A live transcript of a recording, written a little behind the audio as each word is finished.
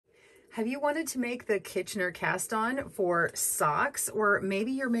Have you wanted to make the Kitchener cast on for socks, or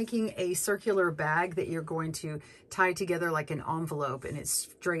maybe you're making a circular bag that you're going to tie together like an envelope and it's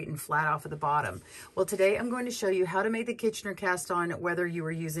straight and flat off at the bottom? Well, today I'm going to show you how to make the Kitchener cast on, whether you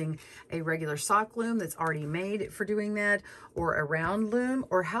are using a regular sock loom that's already made for doing that, or a round loom,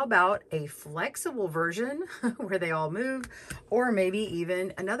 or how about a flexible version where they all move, or maybe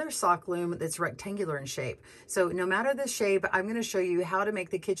even another sock loom that's rectangular in shape. So no matter the shape, I'm going to show you how to make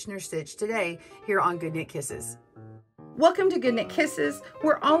the Kitchener stitch today here on GoodKnit Kisses. Welcome to GoodKnit Kisses.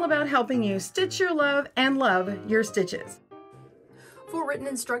 We're all about helping you stitch your love and love your stitches. For written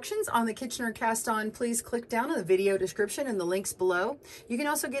instructions on the Kitchener cast on, please click down on the video description and the links below. You can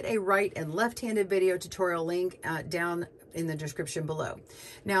also get a right and left-handed video tutorial link down in the description below.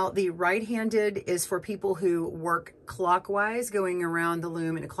 Now, the right-handed is for people who work clockwise, going around the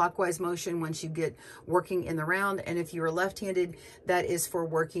loom in a clockwise motion once you get working in the round. And if you are left-handed, that is for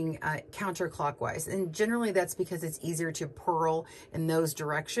working counterclockwise. And generally that's because it's easier to purl in those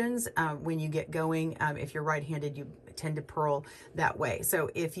directions when you get going. If you're right-handed, you tend to purl that way. So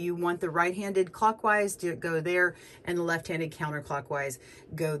if you want the right-handed clockwise, go there, and the left-handed counterclockwise,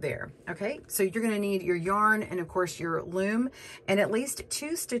 go there. Okay, so you're going to need your yarn and of course your loom and at least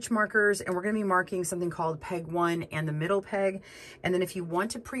 2 stitch markers, and we're going to be marking something called peg 1 and the middle peg. And then if you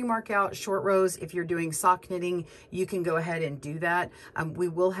want to pre-mark out short rows, if you're doing sock knitting, you can go ahead and do that. We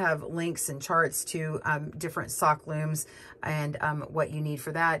will have links and charts to different sock looms and what you need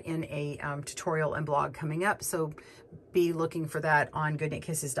for that in a tutorial and blog coming up. So be looking for that on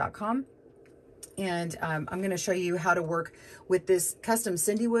GoodKnitKisses.com. And I'm going to show you how to work with this custom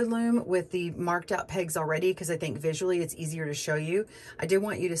CinDwood loom with the marked out pegs already, because I think visually it's easier to show you. I did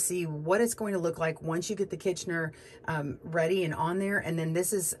want you to see what it's going to look like once you get the Kitchener ready and on there. And then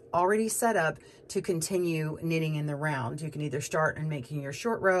this is already set up to continue knitting in the round. You can either start and making your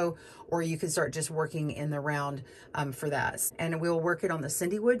short row, or you can start just working in the round for that. And we'll work it on the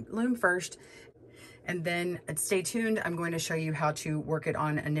CinDwood loom first. And then stay tuned. I'm going to show you how to work it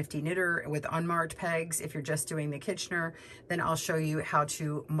on a Knifty Knitter with unmarked pegs. If you're just doing the Kitchener, then I'll show you how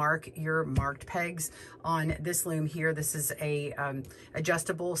to mark your marked pegs on this loom here. This is a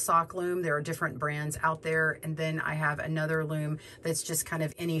adjustable sock loom. There are different brands out there. And then I have another loom that's just kind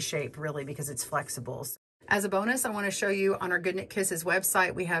of any shape really, because it's flexible. As a bonus, I want to show you on our GoodKnit Kisses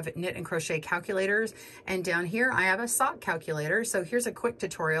website, we have knit and crochet calculators. And down here, I have a sock calculator. So here's a quick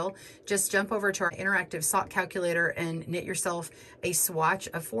tutorial. Just jump over to our interactive sock calculator and knit yourself a swatch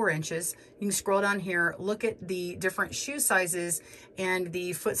of 4 inches. You can scroll down here, look at the different shoe sizes and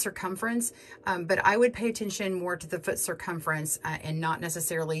the foot circumference. But I would pay attention more to the foot circumference and not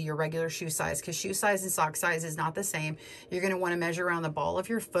necessarily your regular shoe size, because shoe size and sock size is not the same. You're going to want to measure around the ball of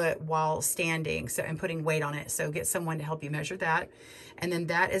your foot while standing, so and putting weight on it. So get someone to help you measure that. And then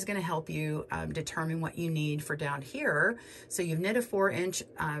that is going to help you determine what you need for down here. So you've knit a 4-inch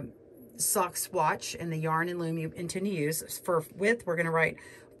sock swatch in the yarn and loom you intend to use. For width, we're going to write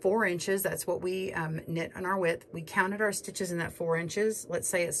 4 inches. That's what we knit on our width. We counted our stitches in that 4 inches. Let's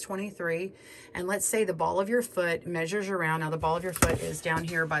say it's 23. And let's say the ball of your foot measures around. Now the ball of your foot is down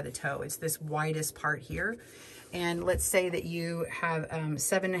here by the toe. It's this widest part here. And let's say that you have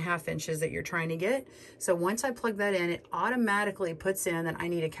 7.5 inches that you're trying to get. So once I plug that in, it automatically puts in that I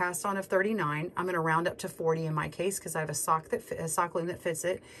need a cast on of 39. I'm going to round up to 40 in my case, because I have a sock loom that fits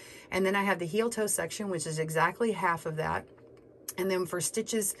it. And then I have the heel toe section, which is exactly half of that. And then for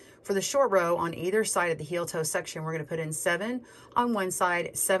stitches for the short row on either side of the heel toe section, we're going to put in 7 on one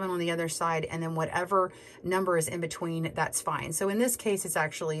side, 7 on the other side, and then whatever number is in between, that's fine. So in this case, it's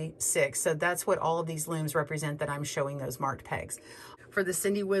actually 6. So that's what all of these looms represent that I'm showing those marked pegs. For the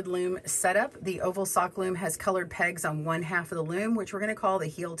CinDwood Loom setup, the Oval Sock Loom has colored pegs on one half of the loom, which we're going to call the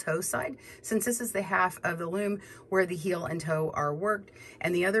heel toe side, since this is the half of the loom where the heel and toe are worked.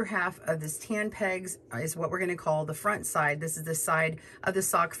 And the other half of this tan pegs is what we're going to call the front side. This is the side of the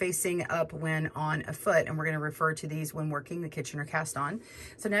sock facing up when on a foot, and we're going to refer to these when working the Kitchener cast on.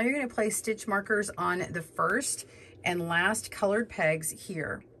 So now you're going to place stitch markers on the first and last colored pegs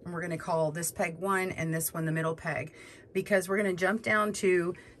here. And we're going to call this peg 1 and this one the middle peg, because we're going to jump down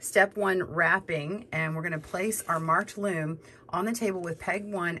to step 1 wrapping, and we're going to place our marked loom on the table with peg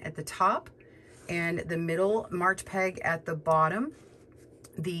 1 at the top and the middle marked peg at the bottom.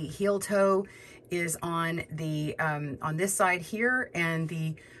 The heel toe is on the on this side here, and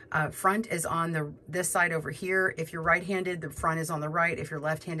the front is on this side over here. If you're right-handed, the front is on the right. If you're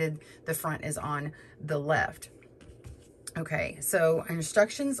left-handed, the front is on the left. Okay, so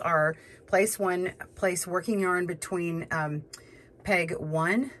instructions are place working yarn between peg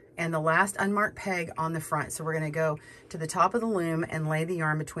 1 and the last unmarked peg on the front. So we're going to go to the top of the loom and lay the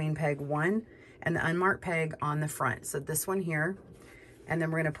yarn between peg 1 and the unmarked peg on the front. So this one here, and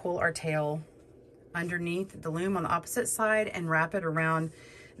then we're going to pull our tail underneath the loom on the opposite side and wrap it around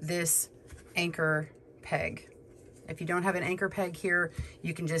this anchor peg. If you don't have an anchor peg here,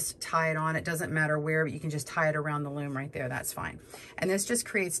 you can just tie it on. It doesn't matter where, but you can just tie it around the loom right there. That's fine. And this just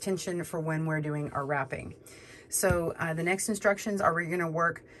creates tension for when we're doing our wrapping. So the next instructions are we're going to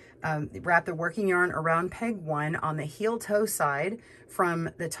work, wrap the working yarn around peg 1 on the heel toe side from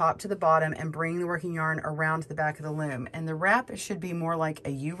the top to the bottom and bring the working yarn around to the back of the loom. And the wrap should be more like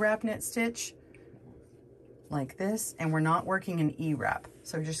a U-wrap knit stitch, like this, and we're not working an E-wrap.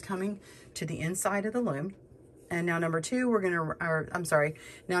 So we're just coming to the inside of the loom. And now number 2, we're gonna,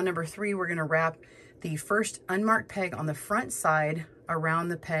 now number 3, we're gonna wrap the first unmarked peg on the front side around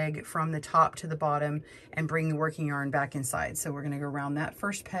the peg from the top to the bottom and bring the working yarn back inside. So we're gonna go around that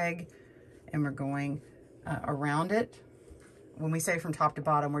first peg and we're going around it. When we say from top to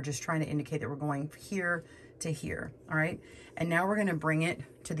bottom, we're just trying to indicate that we're going here to here, all right? And now we're gonna bring it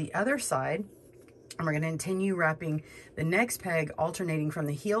to the other side and we're gonna continue wrapping the next peg alternating from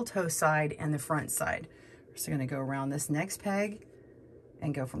the heel toe side and the front side. So I'm going to go around this next peg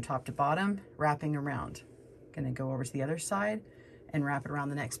and go from top to bottom, wrapping around. Going to go over to the other side and wrap it around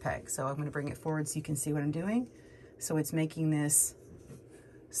the next peg. So I'm going to bring it forward so you can see what I'm doing. So it's making this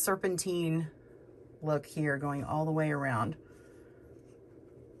serpentine look here going all the way around.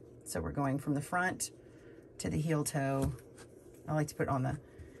 So we're going from the front to the heel toe. I like to put it on the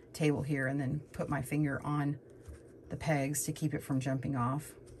table here and then put my finger on the pegs to keep it from jumping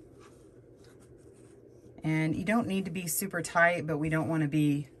off. And you don't need to be super tight, but we don't want to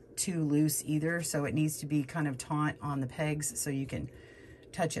be too loose either. So it needs to be kind of taut on the pegs so you can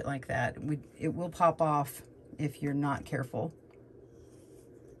touch it like that. It will pop off if you're not careful.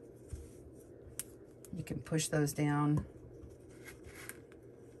 You can push those down.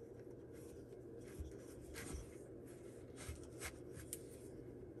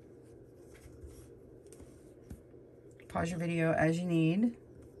 Pause your video as you need.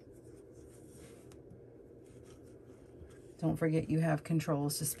 Don't forget you have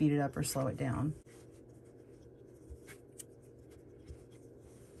controls to speed it up or slow it down.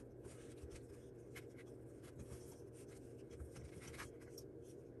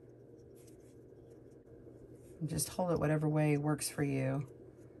 And just hold it whatever way works for you.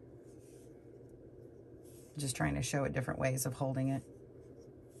 Just trying to show it different ways of holding it.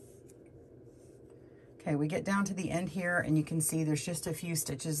 Okay, we get down to the end here and you can see there's just a few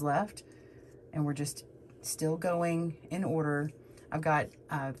stitches left and we're just still going in order. I've got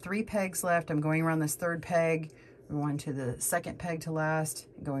 3 pegs left. I'm going around this third peg. We're going to the second peg to last,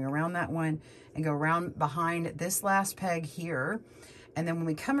 going around that one and go around behind this last peg here. And then when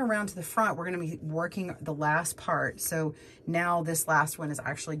we come around to the front, we're going to be working the last part. So now this last one is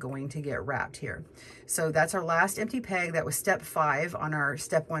actually going to get wrapped here. So that's our last empty peg. That was step 5 on our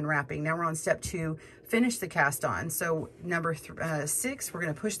step 1 wrapping. Now we're on step 2, finish the cast on. So number 6, we're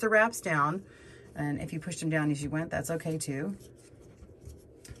going to push the wraps down. And if you pushed them down as you went, that's okay too.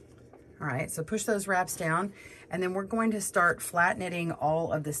 All right, so push those wraps down. And then we're going to start flat knitting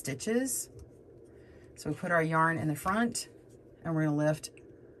all of the stitches. So we put our yarn in the front and we're gonna lift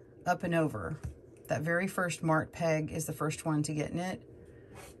up and over. That very first marked peg is the first one to get knit.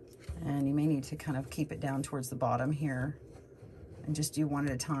 And you may need to kind of keep it down towards the bottom here and just do one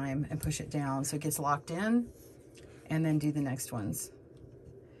at a time and push it down so it gets locked in, and then do the next ones.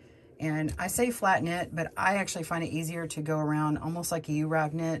 And I say flat knit, but I actually find it easier to go around almost like a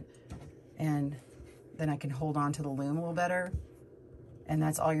U-wrap knit, and then I can hold on to the loom a little better. And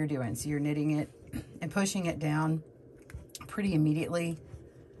that's all you're doing. So you're knitting it and pushing it down pretty immediately.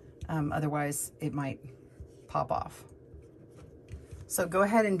 Otherwise it might pop off. So go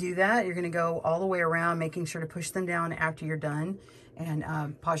ahead and do that. You're gonna go all the way around, making sure to push them down after you're done.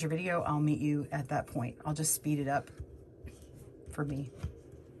 And pause your video. I'll meet you at that point. I'll just speed it up for me.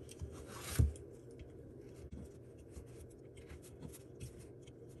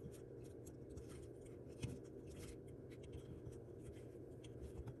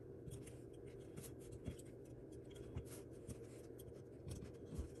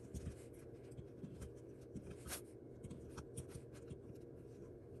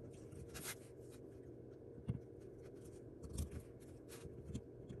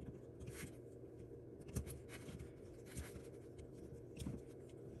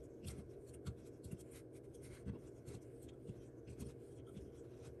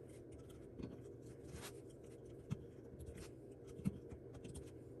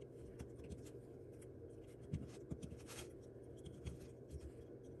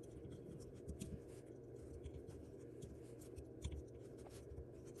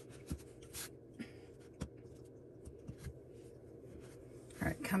 All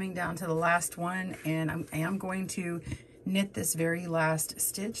right, coming down to the last one, and I am going to knit this very last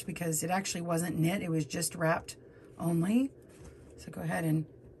stitch because it actually wasn't knit, it was just wrapped only. So go ahead and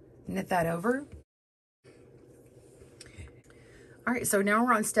knit that over. All right, so now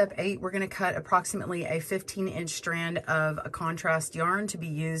we're on step 8. We're going to cut approximately a 15-inch strand of a contrast yarn to be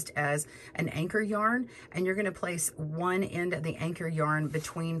used as an anchor yarn, and you're going to place one end of the anchor yarn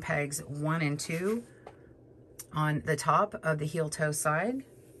between pegs 1 and 2 on the top of the heel toe side.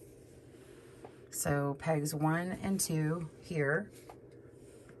 So pegs 1 and 2 here,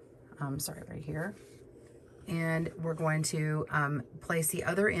 right here. And we're going to place the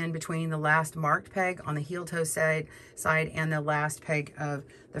other end between the last marked peg on the heel toe side and the last peg of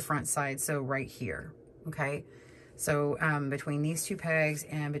the front side, so right here, okay? So between these 2 pegs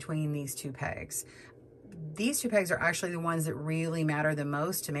and between these 2 pegs. These 2 pegs are actually the ones that really matter the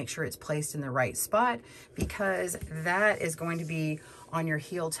most to make sure it's placed in the right spot, because that is going to be on your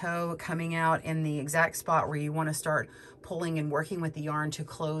heel toe coming out in the exact spot where you want to start pulling and working with the yarn to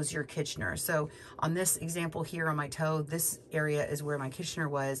close your Kitchener. So on this example here on my toe, this area is where my Kitchener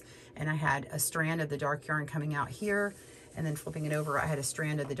was, and I had a strand of the dark yarn coming out here, and then flipping it over, I had a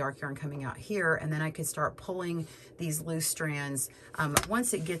strand of the dark yarn coming out here, and then I could start pulling these loose strands.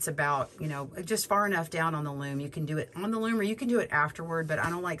 Once it gets about, you know, just far enough down on the loom, you can do it on the loom or you can do it afterward, but I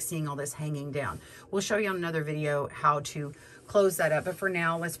don't like seeing all this hanging down. We'll show you on another video how to close that up, but for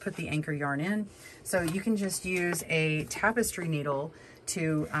now, let's put the anchor yarn in. So you can just use a tapestry needle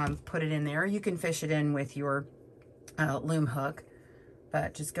to put it in there. You can fish it in with your loom hook,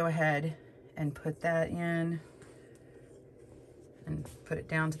 but just go ahead and put that in and put it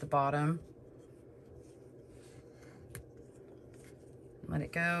down to the bottom. Let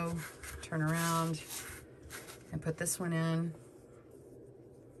it go, turn around, and put this one in.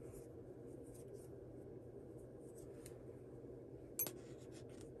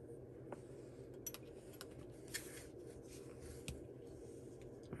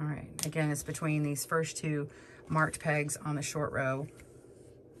 All right, again, it's between these first 2 marked pegs on the short row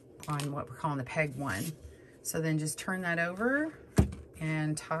on what we're calling the peg 1. So then just turn that over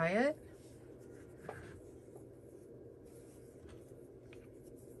and tie it.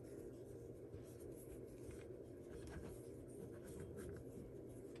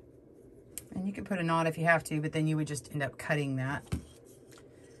 And you can put a knot if you have to, but then you would just end up cutting that.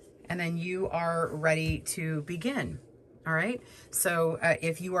 And then you are ready to begin. All right, so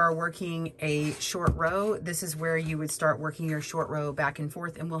if you are working a short row, this is where you would start working your short row back and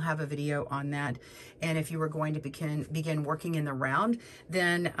forth, and we'll have a video on that. And if you were going to begin working in the round,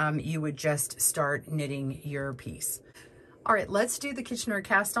 then you would just start knitting your piece. All right, let's do the Kitchener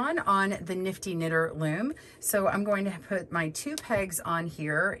cast on the Knifty Knitter loom. So I'm going to put my 2 pegs on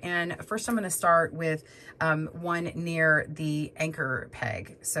here, and first I'm going to start with one near the anchor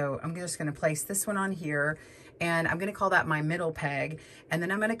peg. So I'm just going to place this one on here, and I'm going to call that my middle peg, and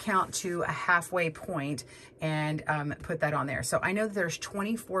then I'm going to count to a halfway point and put that on there. So I know that there's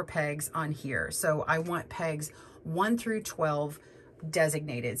 24 pegs on here, so I want pegs 1 through 12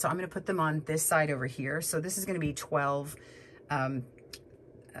 designated. So I'm going to put them on this side over here. So this is going to be 12.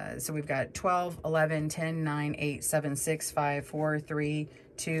 So we've got 12, 11, 10, 9, 8, 7, 6, 5, 4, 3,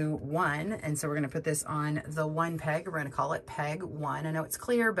 2, 1. And so we're going to put this on the 1 peg. We're going to call it peg 1. I know it's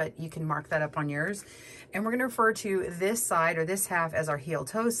clear, but you can mark that up on yours. And we're going to refer to this side or this half as our heel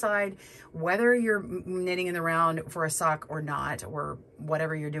toe side, whether you're knitting in the round for a sock or not, or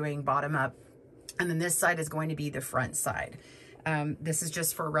whatever you're doing bottom up. And then this side is going to be the front side. This is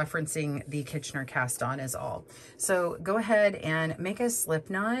just for referencing the Kitchener cast on is all. So go ahead and make a slip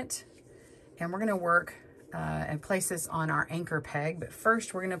knot, and we're going to work and place this on our anchor peg. But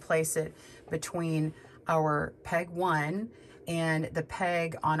first we're going to place it between our peg 1 and the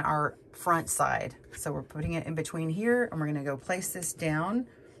peg on our front side. So we're putting it in between here, and we're going to go place this down,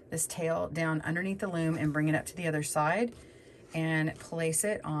 this tail down underneath the loom, and bring it up to the other side and place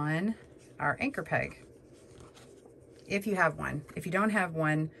it on our anchor peg. If you have one. If you don't have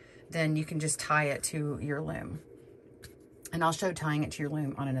one, then you can just tie it to your loom. And I'll show tying it to your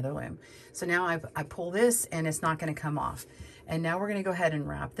loom on another loom. So now I pull this, and it's not going to come off. And now we're going to go ahead and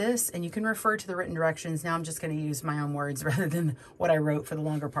wrap this, and you can refer to the written directions. Now I'm just going to use my own words rather than what I wrote for the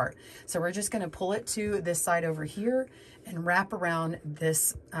longer part. So we're just going to pull it to this side over here and wrap around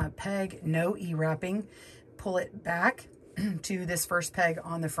this peg, no E-wrapping. Pull it back to this first peg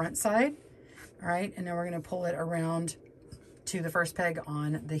on the front side. All right, and then we're going to pull it around to the first peg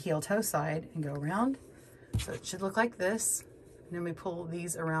on the heel toe side and go around. So it should look like this. And then we pull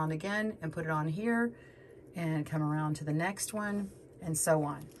these around again and put it on here and come around to the next one and so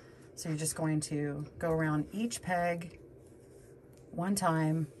on. So you're just going to go around each peg one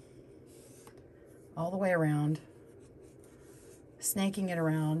time, all the way around, snaking it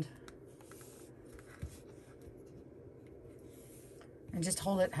around, and just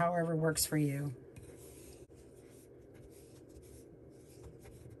hold it however works for you.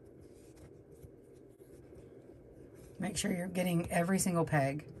 Make sure you're getting every single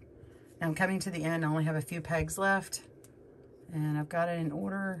peg. Now I'm coming to the end. I only have a few pegs left, and I've got it in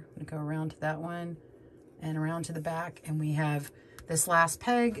order. I'm gonna go around to that one and around to the back, and we have this last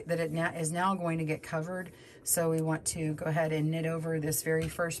peg that is now going to get covered. So we want to go ahead and knit over this very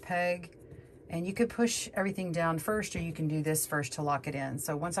first peg, and you could push everything down first, or you can do this first to lock it in.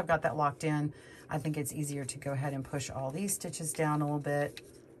 So once I've got that locked in, I think it's easier to go ahead and push all these stitches down a little bit,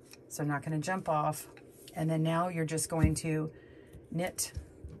 so I'm not going to jump off. And then now you're just going to knit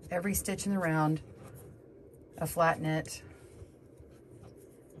every stitch in the round, a flat knit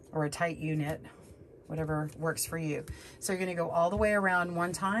or a tight U-knit, whatever works for you. So you're going to go all the way around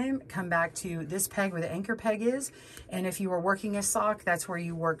one time, come back to this peg where the anchor peg is, and if you are working a sock, that's where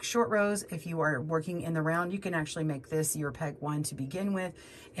you work short rows. If you are working in the round, you can actually make this your peg 1 to begin with,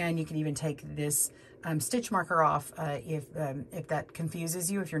 and you can even take this stitch marker off if that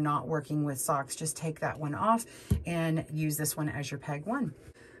confuses you. If you're not working with socks, just take that one off and use this one as your peg 1.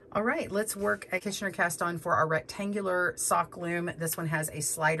 All right, let's work a Kitchener cast on for our rectangular sock loom. This one has a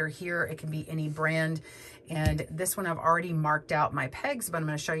slider here. It can be any brand. And this one I've already marked out my pegs, but I'm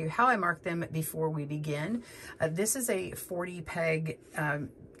going to show you how I mark them before we begin. This is a 40 peg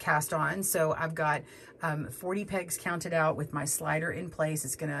cast on. So I've got 40 pegs counted out with my slider in place.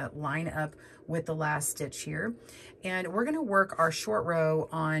 It's going to line up with the last stitch here. And we're going to work our short row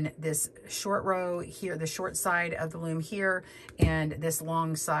on this short row here, the short side of the loom here, and this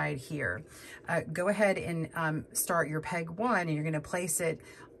long side here. Go ahead and start your peg 1, and you're going to place it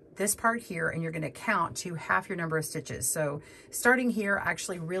this part here, and you're going to count to half your number of stitches. So starting here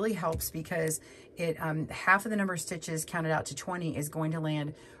actually really helps because it half of the number of stitches counted out to 20 is going to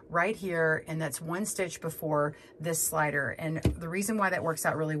land right here, and that's one stitch before this slider. And the reason why that works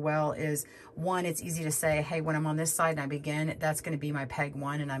out really well is, one, it's easy to say, hey, when I'm on this side and I begin, that's going to be my peg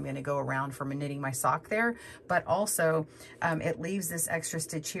 1, and I'm going to go around from knitting my sock there. But also it leaves this extra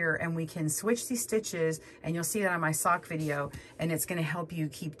stitch here, and we can switch these stitches, and you'll see that on my sock video, and it's going to help you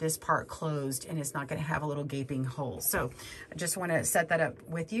keep this part closed, and it's not going to have a little gaping hole. So I just want to set that up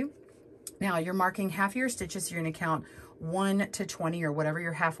with you. Now you're marking half your stitches, so you're going to count 1 to 20 or whatever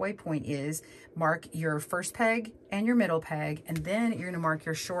your halfway point is. Mark your first peg and your middle peg, and then you're going to mark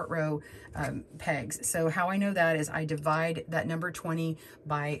your short row pegs. So how I know that is I divide that number 20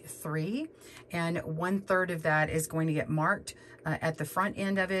 by 3, and 1/3 of that is going to get marked at the front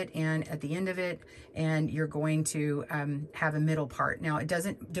end of it and at the end of it, and you're going to have a middle part. Now it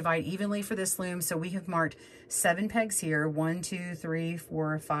doesn't divide evenly for this loom, so we have marked 7 pegs here, 1, 2, 3,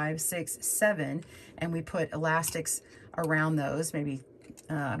 4, 5, 6, 7, and we put elastics around those, maybe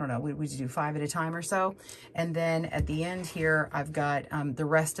I don't know, we do 5 at a time or so. And then at the end here, I've got the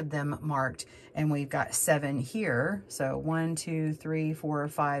rest of them marked, and we've got 7 here. So 1, 2, 3, 4,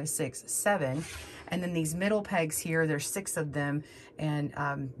 5, 6, 7. And then these middle pegs here, there's 6 of them, and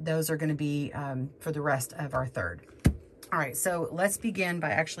those are going to be for the rest of our third. All right, so let's begin by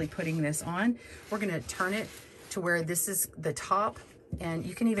actually putting this on. We're going to turn it to where this is the top, and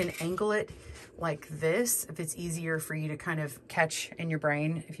you can even angle it like this if it's easier for you to kind of catch in your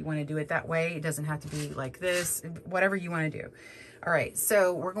brain. If you want to do it that way, it doesn't have to be like this, whatever you want to do. All right,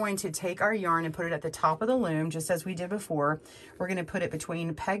 so we're going to take our yarn and put it at the top of the loom, just as we did before. We're going to put it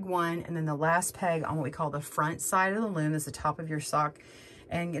between peg 1 and then the last peg on what we call the front side of the loom. That's the top of your sock.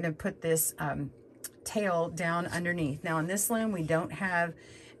 And going to put this tail down underneath. Now in this loom, we don't have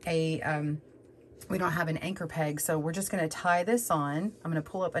an anchor peg, so we're just going to tie this on. I'm going to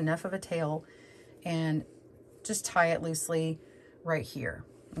pull up enough of a tail and just tie it loosely right here,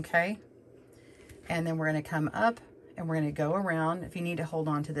 okay? And then we're going to come up and we're going to go around. If you need to hold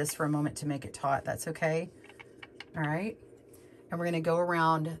on to this for a moment to make it taut, that's okay. All right, and we're going to go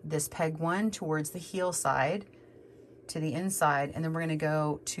around this peg 1 towards the heel side to the inside, and then we're going to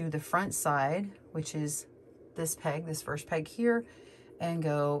go to the front side, which is this peg, this first peg here, and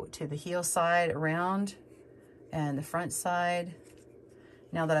go to the heel side around and the front side.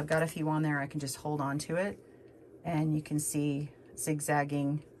 Now that I've got a few on there, I can just hold on to it, and you can see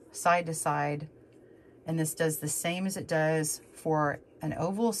zigzagging side to side. And this does the same as it does for an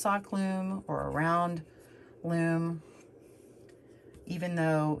oval sock loom or a round loom, even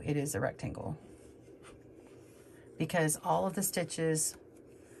though it is a rectangle, because all of the stitches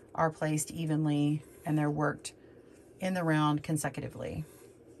are placed evenly and they're worked in the round consecutively.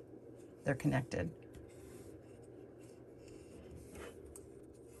 They're connected.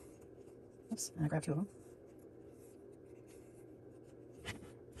 Oops, and I grabbed two of them.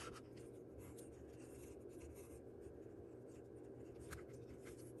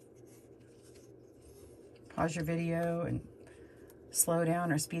 Pause your video and slow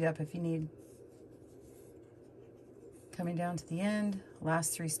down or speed up if you need. Coming down to the end,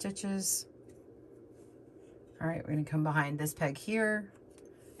 last 3 stitches. All right, we're gonna come behind this peg here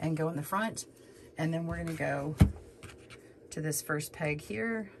and go in the front, and then we're gonna go to this first peg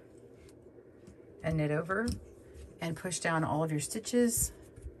here and knit over and push down all of your stitches.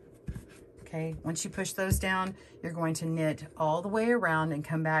 Okay, once you push those down, you're going to knit all the way around and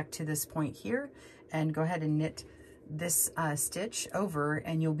come back to this point here and go ahead and knit this stitch over,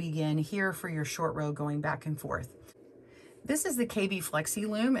 and you'll begin here for your short row going back and forth. This is the KB Flexee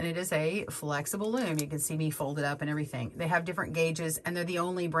Loom, and it is a flexible loom. You can see me fold it up and everything. They have different gauges, and they're the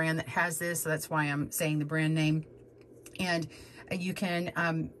only brand that has this, so that's why I'm saying the brand name. And you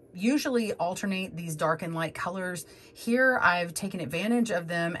can usually alternate these dark and light colors. Here I've taken advantage of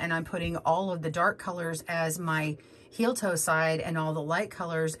them, and I'm putting all of the dark colors as my heel toe side and all the light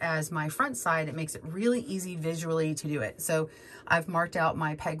colors as my front side. It makes it really easy visually to do it. So I've marked out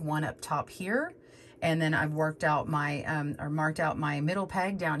my peg 1 up top here, and then I've worked out my marked out my middle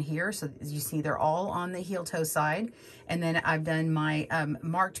peg down here. So as you see, they're all on the heel toe side. And then I've done my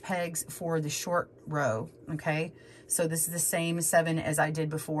marked pegs for the short row. Okay, so this is the same 7 as I did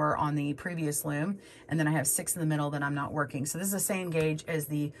before on the previous loom, and then I have 6 in the middle that I'm not working. So this is the same gauge as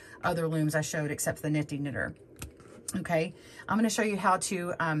the other looms I showed, except for the Knifty Knitter. Okay, I'm going to show you how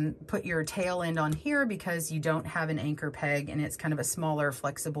to put your tail end on here because you don't have an anchor peg and it's kind of a smaller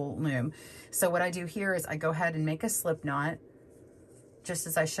flexible loom. So what I do here is I go ahead and make a slip knot, just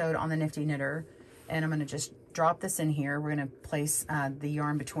as I showed on the Knifty Knitter, and I'm going to just drop this in here. We're going to place the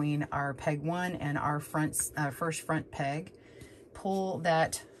yarn between our peg 1 and our first front peg, pull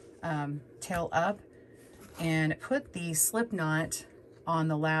that tail up, and put the slip knot on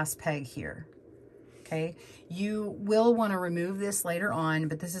the last peg here. Okay, you will want to remove this later on,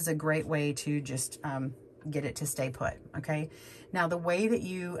 but this is a great way to just get it to stay put. Okay, now the way that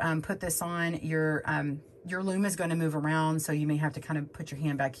you put this on, your loom is going to move around, so you may have to kind of put your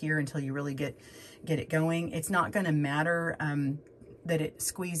hand back here until you really get it going. It's not going to matter that it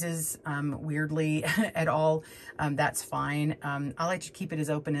squeezes weirdly at all. That's fine. I like to keep it as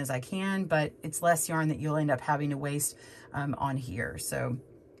open as I can, but it's less yarn that you'll end up having to waste on here. So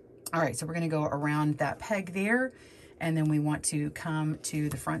all right, so we're going to go around that peg there, and then we want to come to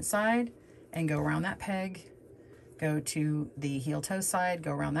the front side and go around that peg, go to the heel toe side,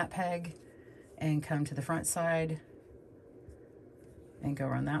 go around that peg, and come to the front side and go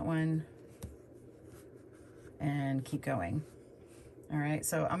around that one and keep going. All right,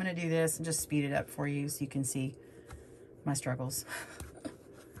 so I'm going to do this and just speed it up for you so you can see my struggles.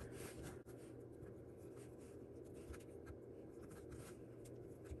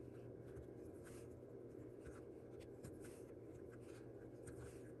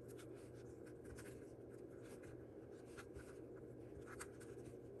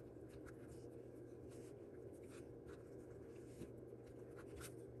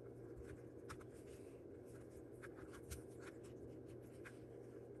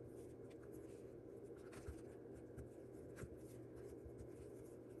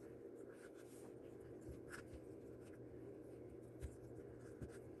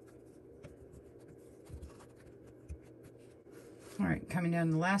 All right, coming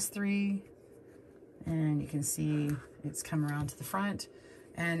down the last 3, and you can see it's come around to the front,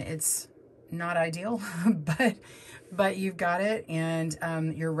 and it's not ideal, but you've got it, and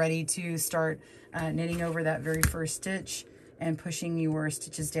you're ready to start knitting over that very first stitch and pushing your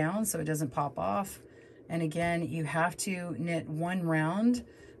stitches down so it doesn't pop off. And again, you have to knit 1 round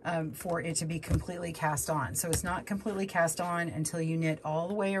for it to be completely cast on. So it's not completely cast on until you knit all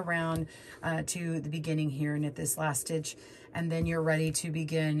the way around to the beginning here, knit this last stitch, and then you're ready to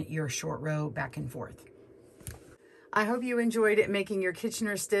begin your short row back and forth. I hope you enjoyed making your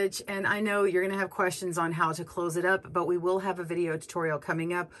Kitchener stitch, and I know you're going to have questions on how to close it up, but we will have a video tutorial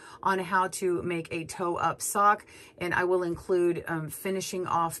coming up on how to make a toe up sock, and I will include finishing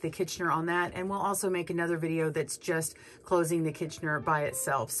off the Kitchener on that, and we'll also make another video that's just closing the Kitchener by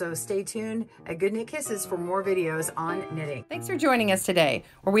itself. So stay tuned at GoodKnit Kisses for more videos on knitting. Thanks for joining us today,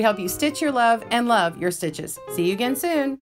 where we help you stitch your love and love your stitches. See you again soon.